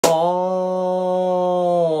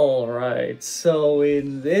Alright, so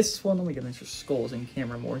in this one, let me get Mr. Skulls in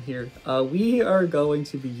camera more here. We are going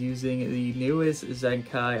to be using the newest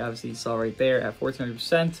Zenkai, obviously you saw right there at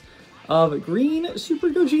 1400% of Green Super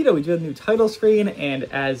Gogeta. We do have a new title screen, and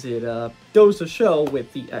as it goes to show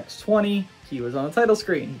with the X20, he was on the title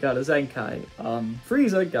screen, got a Zenkai.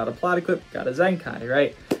 Frieza got a Platyquip, got a Zenkai,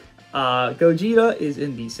 right? Gogeta is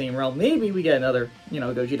in the same realm. Maybe we get another,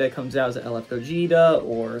 Gogeta comes out as an LF Gogeta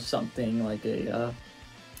or something like a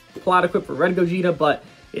Platyquip for Red Gogeta, but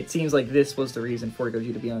it seems like this was the reason for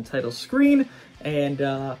Gogeta to be on the title screen, and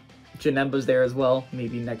Janemba's there as well.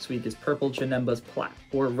 Maybe next week is Purple Janemba's Plat,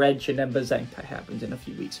 or Red Janemba Zenkai happens in a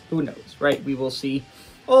few weeks. Who knows, right? We will see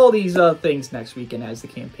all these things next week, and as the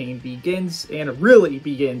campaign begins, and it really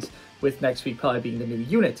begins with next week probably being the new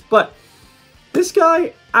unit. But this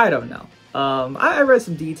guy, I don't know. I read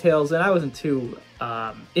some details, and I wasn't too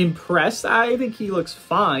impressed. I think he looks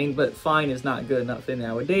fine, but fine is not good enough in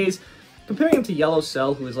nowadays. Comparing him to Yellow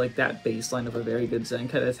Cell, who is like that baseline of a very good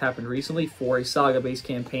Zenkai that's happened recently for a Saga-based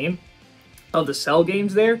campaign of the Cell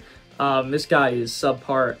games there, this guy is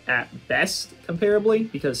subpar at best, comparably,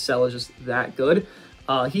 because Cell is just that good.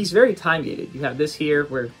 He's very time-gated. You have this here,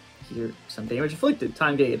 where here, some damage inflicted,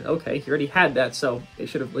 time-gated. Okay, he already had that, so they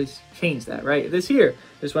should have at least changed that, right? This here,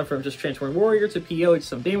 just went from just Transforming Warrior to PO, which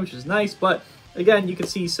some damage is nice, but again, you can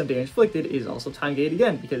see some damage inflicted is also time-gated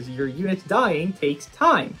again, because your unit dying takes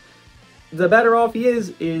time. The better off he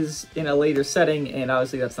is in a later setting, and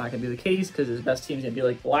obviously that's not going to be the case, because his best team is going to be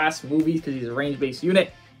like Blast Movies, because he's a range-based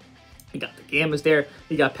unit. He got the Gammas there,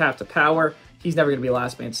 he got Path to Power. He's never going to be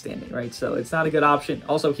last man standing, right? So it's not a good option.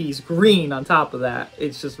 Also, he's green on top of that.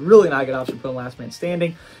 It's just really not a good option to put on last man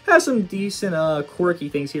standing. Has some decent quirky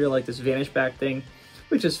things here, like this vanish back thing,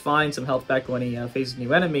 which is fine. Some health back when he faces a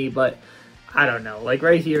new enemy, but I don't know. Like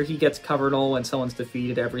right here, he gets covered all when someone's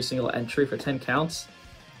defeated every single entry for 10 counts.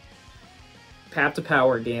 Path to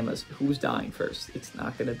Power Gammas. Who's dying first? It's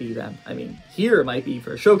not going to be them. I mean, here it might be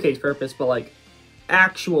for a showcase purpose, but like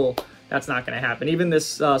actual... That's not going to happen. Even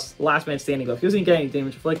this last man standing buff, he doesn't get any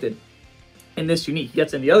damage inflicted in this unique. He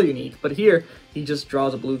gets in the other unique, but here he just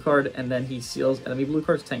draws a blue card and then he seals enemy blue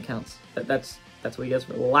cards 10 counts. That's what he gets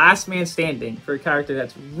for last man standing for a character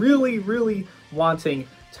that's really wanting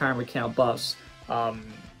timer count buffs.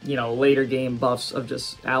 Later game buffs of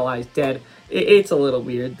just allies dead. It's a little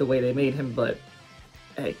weird the way they made him, but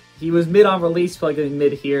hey, he was mid on release, probably getting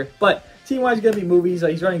mid here. But team-wise, going to be movies.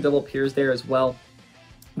 He's running double Pures there as well,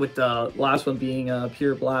 with the last one being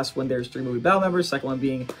Pure Blast when there's 3 movie battle members, second one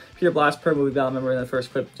being Pure Blast per movie battle member, and the first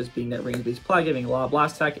clip just being that range-based play, giving a lot of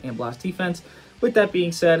blast attack and blast defense. With that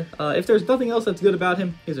being said, if there's nothing else that's good about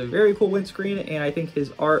him, he has a very cool windscreen, and I think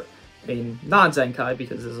his art in non-Zenkai,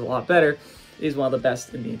 because this is a lot better, is one of the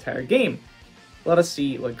best in the entire game. Let us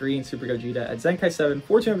see what Green Super Gogeta at Zenkai 7,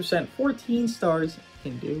 1400%, 14 stars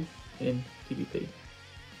can do in PvP.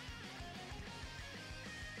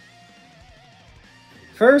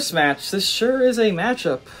 First match, this sure is a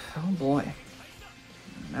matchup. Oh boy,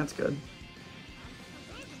 that's good.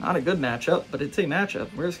 Not a good matchup, but it's a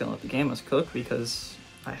matchup. We're just gonna let the Gammas cook because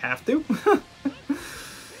I have to.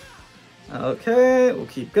 Okay, we'll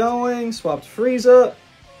keep going. Swap to Frieza.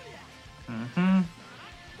 The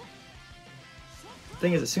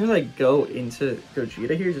thing is, as soon as I go into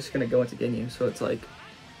Gogeta here, just gonna go into Ginyu, so it's like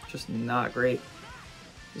just not great.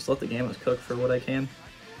 Just let the Gammas cook for what I can.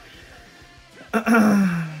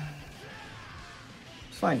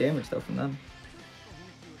 It's fine damage though from them.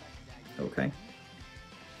 Okay.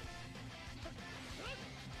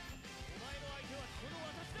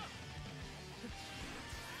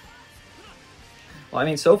 Well, I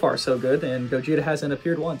mean, so far so good, and Gogeta hasn't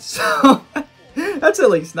appeared once, so that's at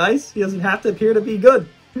least nice. He doesn't have to appear to be good.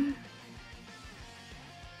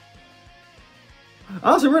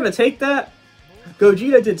 Honestly, we're gonna take that.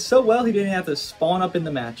 Gogeta did so well, he didn't have to spawn up in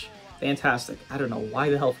the match. Fantastic. I don't know why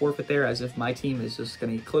the hell forfeit there, as if my team is just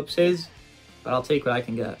going to eclipse his, but I'll take what I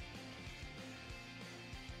can get.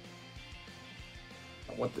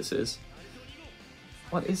 What this is.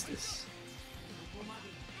 What is this?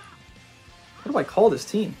 What do I call this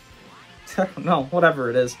team? I don't know. Whatever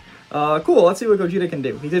it is. Cool. Let's see what Gogeta can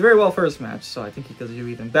do. He did very well first match, so I think he could do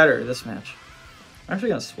even better this match. I'm actually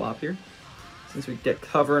going to swap here, since we get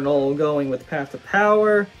cover and all going with Path to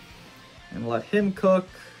Power, and let him cook.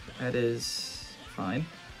 That is fine.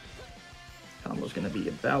 Combo's going to be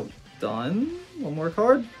about done. One more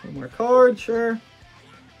card, sure.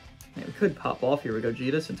 Yeah, we could pop off here with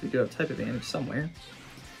Gogeta since we do have type advantage somewhere.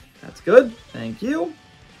 That's good, thank you.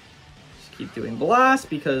 Just keep doing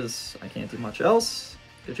Blast because I can't do much else.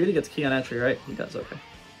 Gogeta gets key on entry, right? He does, okay.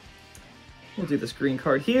 We'll do this green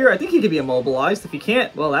card here. I think he could be immobilized. If he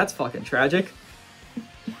can't, well, that's fucking tragic.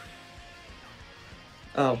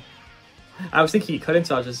 Oh. I was thinking he couldn't,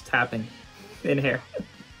 so I was just tapping in here.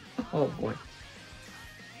 Oh, boy.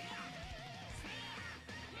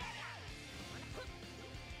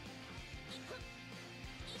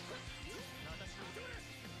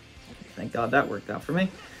 Thank God that worked out for me.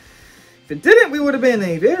 If it didn't, we would have been in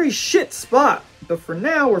a very shit spot. But for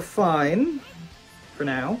now, we're fine. For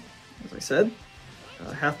now, as I said,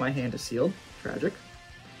 half my hand is sealed. Tragic.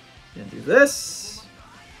 Gonna do this.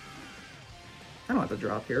 I don't have to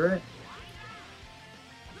drop here, right?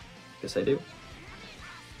 Guess I do.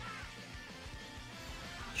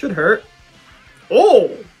 Should hurt.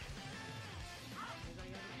 Oh!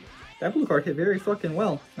 That blue card hit very fucking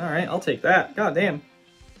well. Alright, I'll take that. God damn.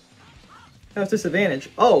 That was disadvantage.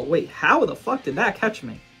 Oh, wait. How the fuck did that catch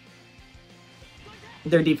me?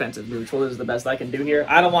 Their defensive neutral is the best I can do here.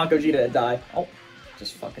 I don't want Gogeta to die. Oh,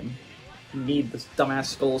 just fucking need this dumbass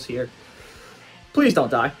skulls here. Please don't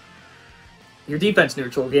die. Your defense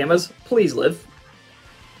neutral, Gammas. Please live.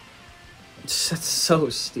 That's so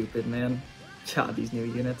stupid, man. God, these new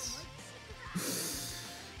units.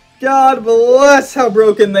 God bless how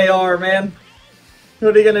broken they are, man.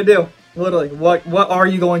 What are you gonna do? Literally, what are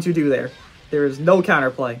you going to do there? There is no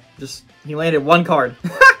counterplay. Just, he landed one card.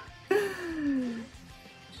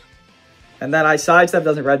 And that I sidestep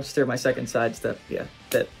doesn't register my second sidestep. Yeah,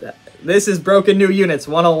 this is broken new units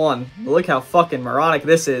 101. Look how fucking moronic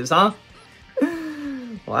this is, huh?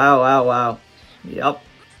 Wow. Yep.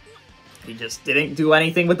 He just didn't do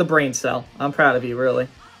anything with the brain cell. I'm proud of you, really.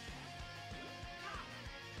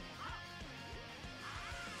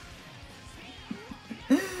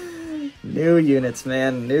 New units,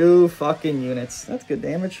 man. New fucking units. That's good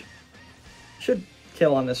damage. Should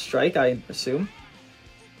kill on this strike, I assume.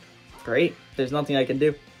 Great. There's nothing I can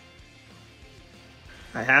do.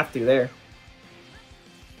 I have to there.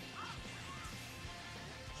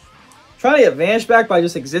 Trying to get Vanish back by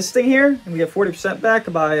just existing here. And we get 40%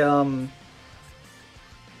 back by,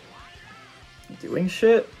 doing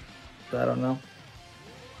shit. But I don't know.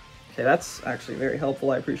 Okay, that's actually very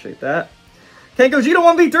helpful. I appreciate that. Can Gogeta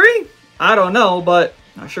 1v3? I don't know, but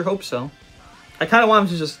I sure hope so. I kind of want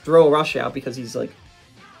him to just throw a rush out because he's, like,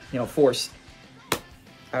 you know, forced.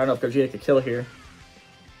 I don't know if Gogeta could kill here.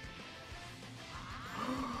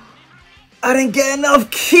 I didn't get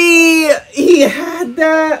enough ki! He had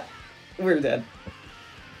that! We're dead.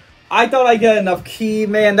 I thought I got enough ki.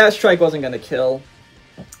 Man, that strike wasn't going to kill.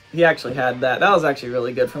 He actually had that. That was actually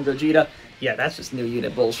really good from Gogeta. Yeah, that's just new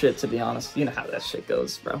unit bullshit, to be honest. You know how that shit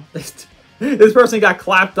goes, bro. This person got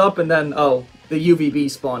clapped up and then, oh, the UVB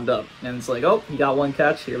spawned up. And it's like, oh, he got one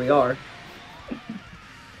catch. Here we are.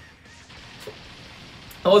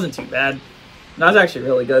 That wasn't too bad. That was actually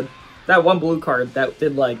really good. That one blue card that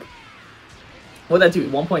did like... What did that do?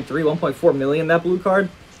 1.3, 1.4 million, that blue card?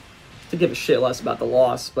 To give a shit less about the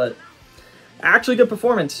loss, but... Actually good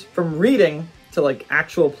performance. From reading to like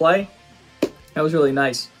actual play. That was really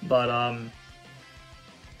nice. But,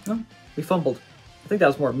 no, we fumbled. I think that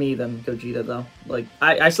was more me than Gogeta, though. Like,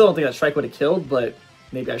 I still don't think that strike would have killed, but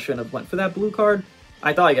maybe I shouldn't have went for that blue card.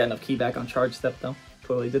 I thought I got enough ki back on charge step, though.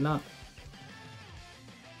 Totally did not.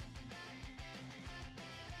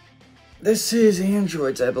 This is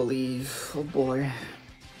androids, I believe. Oh boy.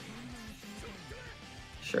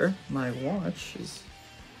 Sure, my watch is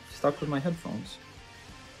stuck with my headphones.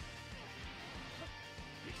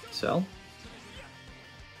 Sell?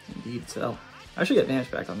 Indeed, sell. I should get Vanish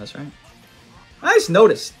back on this, right? I just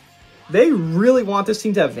noticed. They really want this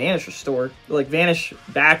team to have Vanish restored. Like, Vanish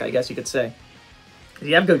back, I guess you could say.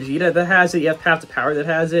 You have Gogeta that has it, you have Path to Power that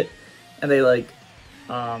has it, and they, like,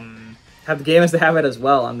 have the gamers to have it as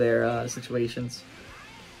well on their situations.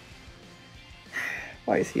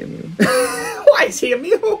 Why is he immune? Why is he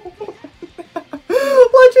immune?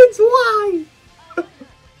 Legends, why?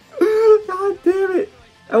 God damn it.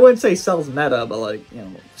 I wouldn't say Cell's meta, but like, you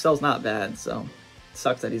know, Cell's not bad, so it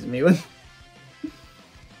sucks that he's immune.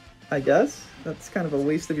 I guess. That's kind of a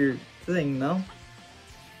waste of your thing, no?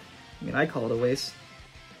 I mean, I call it a waste.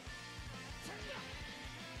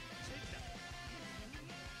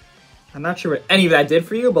 I'm not sure what any of that did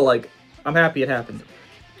for you, but like, I'm happy it happened.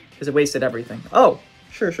 Because it wasted everything. Oh,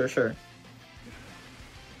 sure.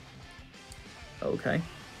 Okay.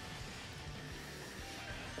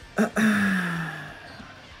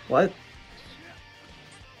 What?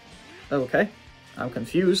 Okay. I'm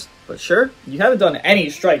confused, but sure. You haven't done any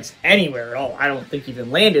strikes anywhere at all. I don't think you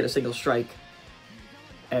even landed a single strike.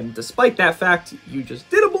 And despite that fact, you just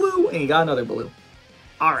did a blue and you got another blue.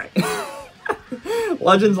 Alright.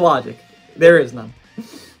 Legends logic. There is none.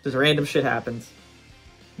 Just random shit happens.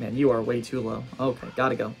 Man, you are way too low. Okay,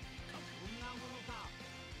 gotta go.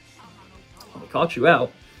 We caught you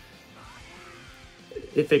out.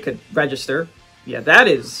 If it could register. Yeah, that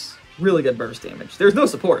is really good burst damage. There's no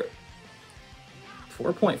support.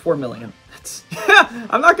 4.4 million. That's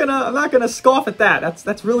I'm not gonna scoff at that.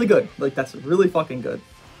 That's really good. Like, that's really fucking good.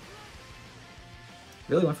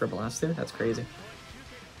 Really went for a blast there? That's crazy.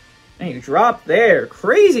 And you drop there.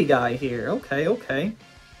 Crazy guy here. Okay, okay.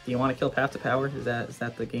 Do you want to kill Path to Power? Is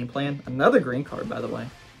that the game plan? Another green card, by the way.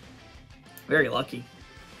 Very lucky.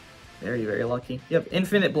 Very, very lucky. You have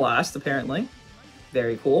Infinite Blast, apparently.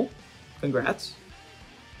 Very cool. Congrats.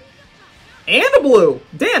 And a blue!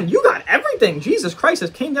 Damn, you got everything! Jesus Christ,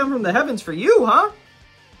 it came down from the heavens for you, huh?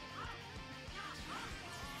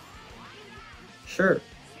 Sure.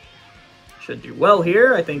 Should do well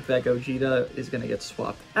here. I think that Gogeta is going to get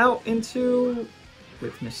swapped out into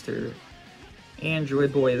with Mr.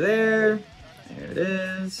 Android Boy there. There it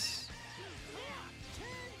is.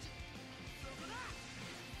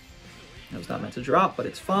 That was not meant to drop, but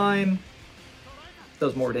it's fine.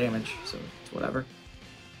 Does more damage, so it's whatever.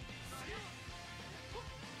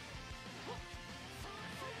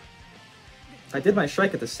 I did my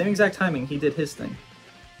strike at the same exact timing he did his thing.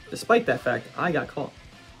 Despite that fact, I got caught.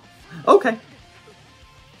 Okay.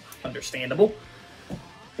 Understandable.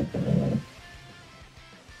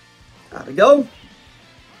 Gotta go.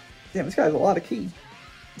 Damn, this guy has a lot of key.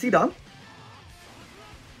 Is he done?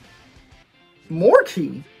 More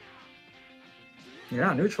key? You're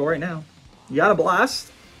not neutral right now. You got a blast.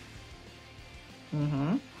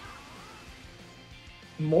 Mm-hmm.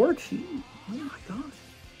 More key. Oh my god.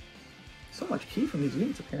 So much key from these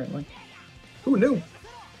units, apparently. Who knew?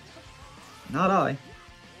 Not I.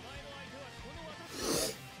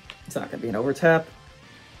 It's not going to be an overtap.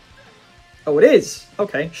 Oh, it is.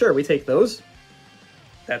 Okay, sure, we take those.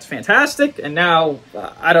 That's fantastic. And now,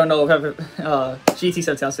 I don't know if ever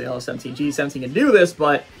GT17, I'll say L17, G17 can do this,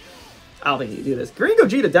 but I don't think he can do this. Green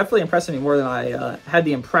Gogeta definitely impressed me more than I had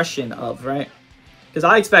the impression of, right? Because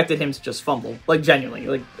I expected him to just fumble. Like, genuinely.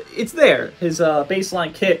 Like, it's there. His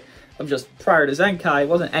baseline kit of just prior to Zenkai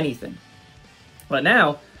wasn't anything. But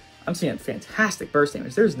now, I'm seeing fantastic burst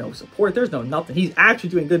damage. There's no support. There's no nothing. He's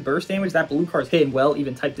actually doing good burst damage. That blue card's hitting well,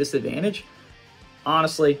 even type disadvantage.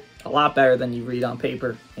 Honestly, a lot better than you read on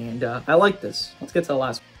paper. And I like this. Let's get to the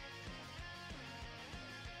last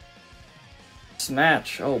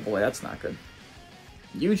match. Oh boy, that's not good.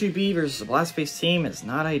 UGB versus a blast-based team is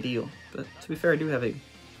not ideal. But to be fair, I do have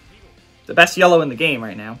the best yellow in the game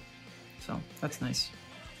right now. So, that's nice.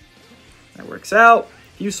 That works out.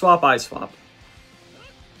 If you swap, I swap.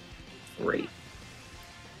 Great.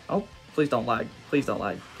 Oh, please don't lag. Please don't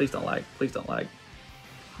lag. Please don't lag. Please don't lag.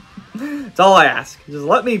 That's all I ask. Just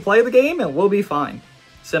let me play the game and we'll be fine.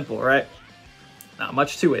 Simple, right? Not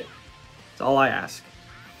much to it. That's all I ask.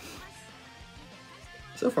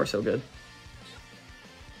 So far, so good.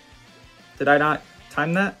 Did I not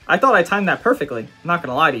time that? I thought I timed that perfectly. I'm not going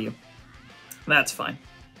to lie to you. That's fine.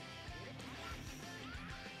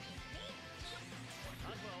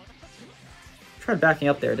 Tried backing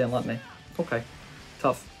up there, didn't let me. Okay.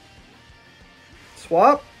 Tough.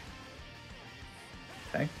 Swap.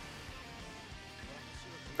 Okay.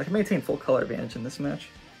 I can maintain full color advantage in this match.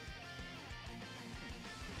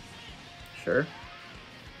 Sure.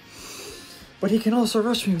 But he can also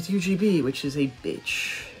rush me with UGB, which is a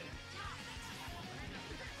bitch.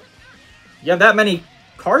 You have that many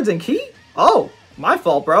cards in key? Oh, my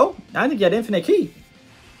fault, bro. I didn't get infinite key.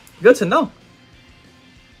 Good to know.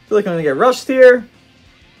 I feel like I'm gonna get rushed here.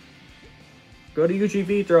 Go to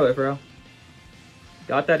UGB, throw it, bro.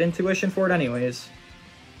 Got that intuition for it anyways.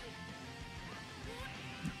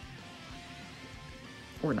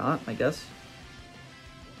 Or not, I guess.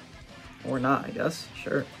 Or not, I guess.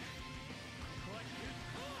 Sure.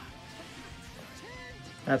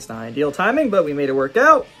 That's not ideal timing, but we made it work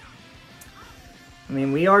out. I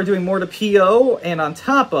mean, we are doing more to PO, and on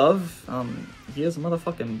top of, he is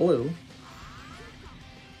motherfucking blue.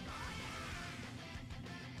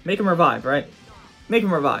 Make him revive, right? Make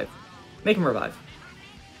him revive. Make him revive.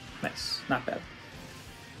 Nice. Not bad.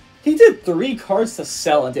 He did 3 cards to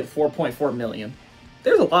sell and did 4.4 million.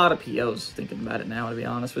 There's a lot of POs thinking about it now, to be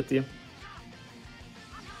honest with you.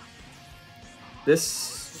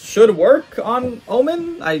 This should work on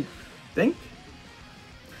Omen, I think.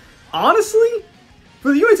 Honestly,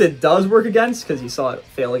 for the units it does work against, because you saw it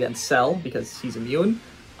fail against Cell, because he's immune.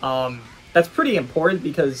 That's pretty important,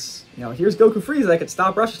 because, you know, here's Goku Frieza that could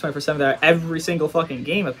stop rushes 24/7 there every single fucking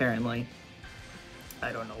game, apparently.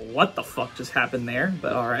 I don't know what the fuck just happened there,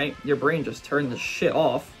 but alright. Your brain just turned the shit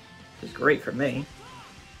off, which is great for me.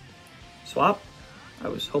 Swap. I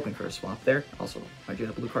was hoping for a swap there. Also, I drew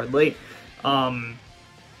a blue card late.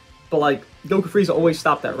 But like, Goku Frieza always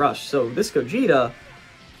stopped that rush. So this Gogeta,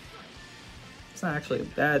 it's not actually a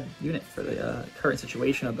bad unit for the current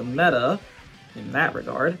situation of the meta in that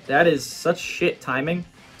regard. That is such shit timing.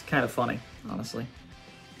 It's kind of funny, honestly,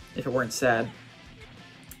 if it weren't sad.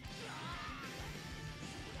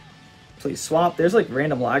 Please swap. There's like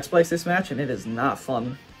random lag spikes this match, and it is not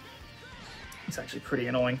fun. It's actually pretty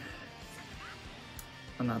annoying.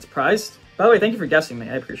 I'm not surprised. By the way, thank you for guessing me.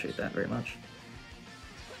 I appreciate that very much.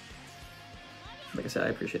 Like I said, I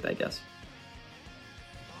appreciate that guess.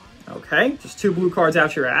 Okay, just 2 blue cards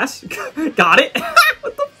out your ass. Got it.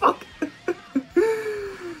 What the fuck?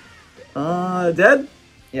 Dead?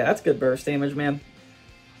 Yeah, that's good burst damage, man.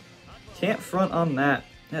 Can't front on that.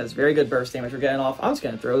 That is very good burst damage we're getting off. I'm just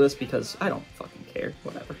going to throw this because I don't fucking care.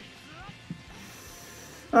 Whatever.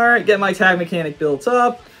 Alright, get my tag mechanic built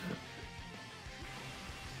up.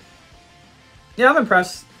 Yeah, I'm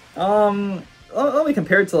impressed. Only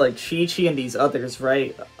compared to like Chi-Chi and these others,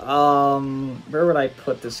 right? Where would I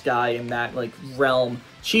put this guy in that like realm?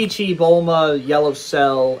 Chi-Chi, Bulma, Yellow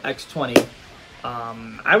Cell, X20.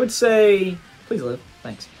 I would say, please live,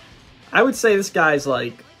 thanks. I would say this guy's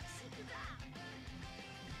like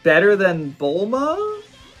better than Bulma.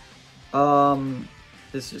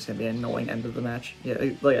 This is just gonna be an annoying end of the match.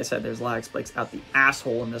 Yeah, like I said, there's lag spikes out the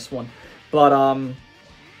asshole in this one, but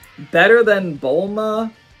better than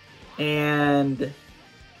Bulma. And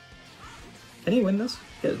can he win this?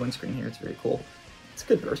 Get his windscreen here. It's very cool. It's a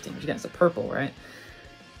good burst damage. Again, it's a purple, right?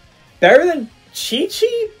 Better than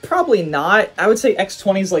Chi-Chi? Probably not. I would say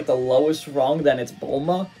X20 is like the lowest rung, then it's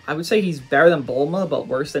Bulma. I would say he's better than Bulma, but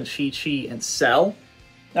worse than Chi-Chi and Cell.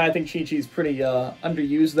 I think Chi-Chi's pretty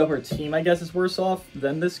underused, though her team, I guess, is worse off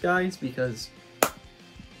than this guy's because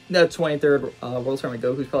the 23rd World Tournament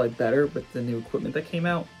Goku's probably better with the new equipment that came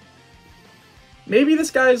out. Maybe this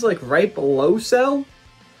guy's like right below Cell,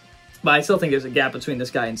 but I still think there's a gap between this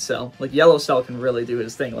guy and Cell. Like Yellow Cell can really do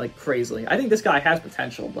his thing like crazily. I think this guy has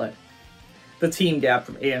potential, but the team gap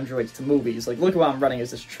from androids to movies, like look at what I'm running as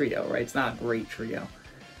this trio, right? It's not a great trio.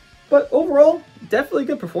 But overall, definitely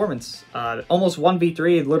good performance. Almost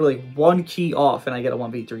 1v3, literally 1 key off, and I get a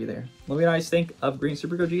 1v3 there. Let me know what you guys think of Green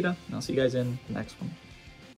Super Gogeta, and I'll see you guys in the next one.